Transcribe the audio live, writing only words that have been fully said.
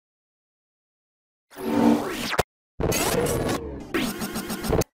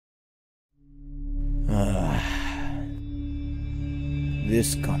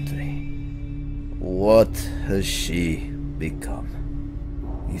This country. What has she become?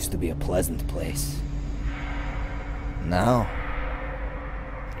 Used to be a pleasant place. Now,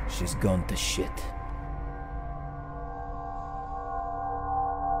 she's gone to shit.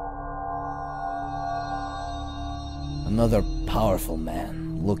 Another powerful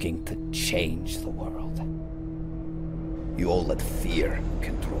man looking to change the world. You all let fear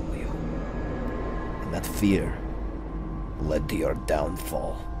control you. And that fear led to your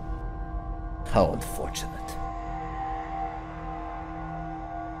downfall. How unfortunate.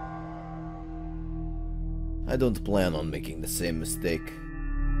 I don't plan on making the same mistake.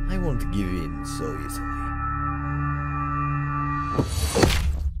 I won't give in so easily.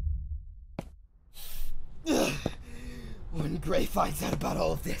 When Gray finds out about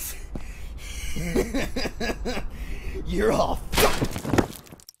all of this, you're all fucked.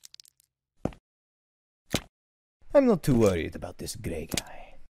 I'm not too worried about this Gray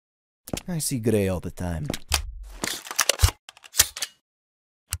guy. I see Gray all the time.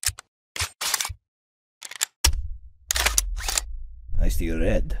 I see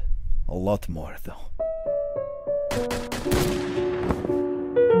red. A lot more, though.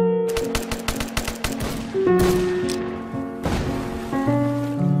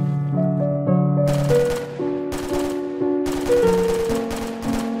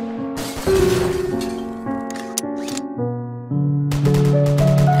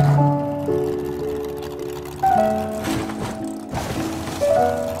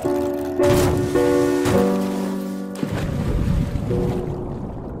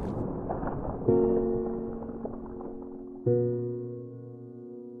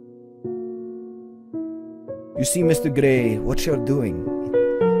 You see, Mr. Gray, what you're doing,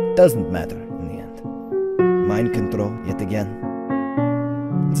 it doesn't matter in the end. Mind control, yet again.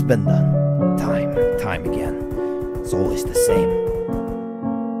 It's been done, time and time again. It's always the same.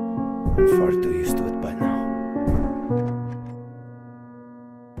 I'm far too used to it by now.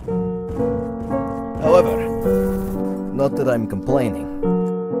 However, not that I'm complaining.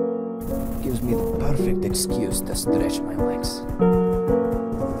 It gives me the perfect excuse to stretch my legs.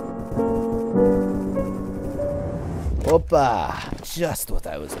 Opa! Just what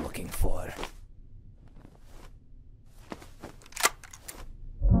I was looking for.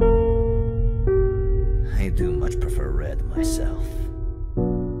 I do much prefer red myself.